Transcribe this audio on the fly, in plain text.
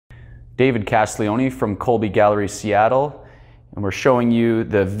David Castiglione from Colby Gallery, Seattle, and we're showing you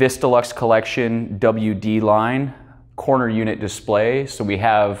the VistaLuxe Collection WD line corner unit display. So we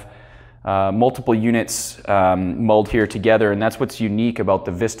have multiple units mulled here together, and that's what's unique about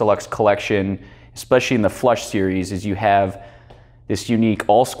the VistaLuxe Collection, especially in the Flush series, is you have this unique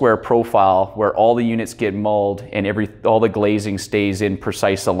all-square profile where all the units get mulled and all the glazing stays in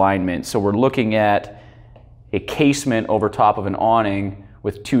precise alignment. So we're looking at a casement over top of an awning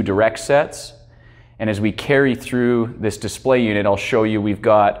with two direct sets. And as we carry through this display unit, I'll show you we've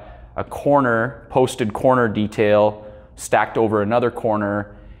got a posted corner detail stacked over another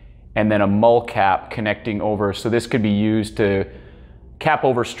corner, and then a mull cap connecting over. So this could be used to cap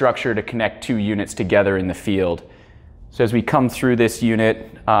over structure to connect two units together in the field. So as we come through this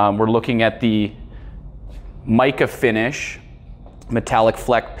unit, we're looking at the mica finish, metallic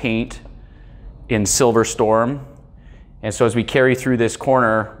fleck paint in Silver Storm. And so as we carry through this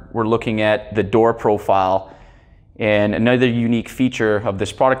corner, we're looking at the door profile. And another unique feature of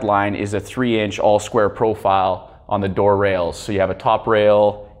this product line is a 3-inch all-square profile on the door rails. So you have a top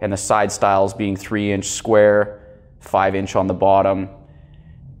rail and the side stiles being 3-inch square, 5-inch on the bottom.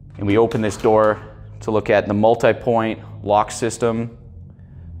 And we open this door to look at the multi-point lock system.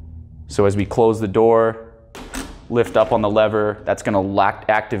 So as we close the door, lift up on the lever, that's going to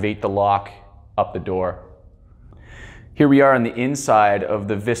activate the lock up the door. Here we are on the inside of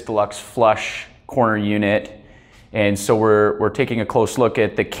the VistaLuxe Flush corner unit, and so we're taking a close look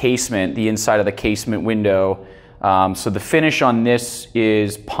at the casement, the inside of the casement window. So the finish on this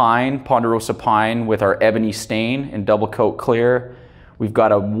is pine, Ponderosa pine, with our ebony stain and double coat clear. We've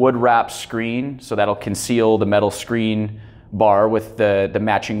got a wood wrap screen, so that'll conceal the metal screen bar with the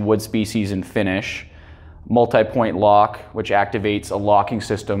matching wood species and finish. Multi-point lock, which activates a locking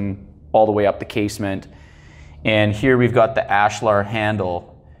system all the way up the casement. And here we've got the ashlar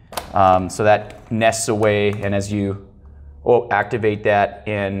handle. So that nests away, and as you activate that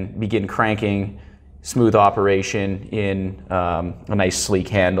and begin cranking, smooth operation in a nice sleek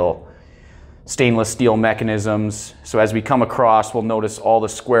handle. Stainless steel mechanisms. So as we come across, we'll notice all the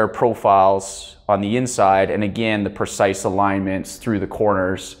square profiles on the inside, and again, the precise alignments through the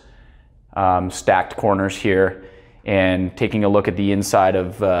corners, stacked corners here, and taking a look at the inside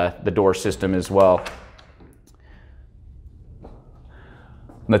of the door system as well.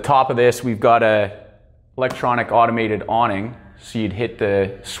 On the top of this, we've got a electronic automated awning. So you'd hit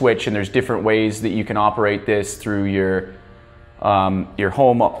the switch, and there's different ways that you can operate this through your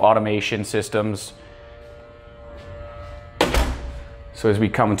home automation systems. So as we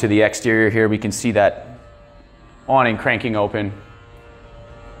come to the exterior here, we can see that awning cranking open.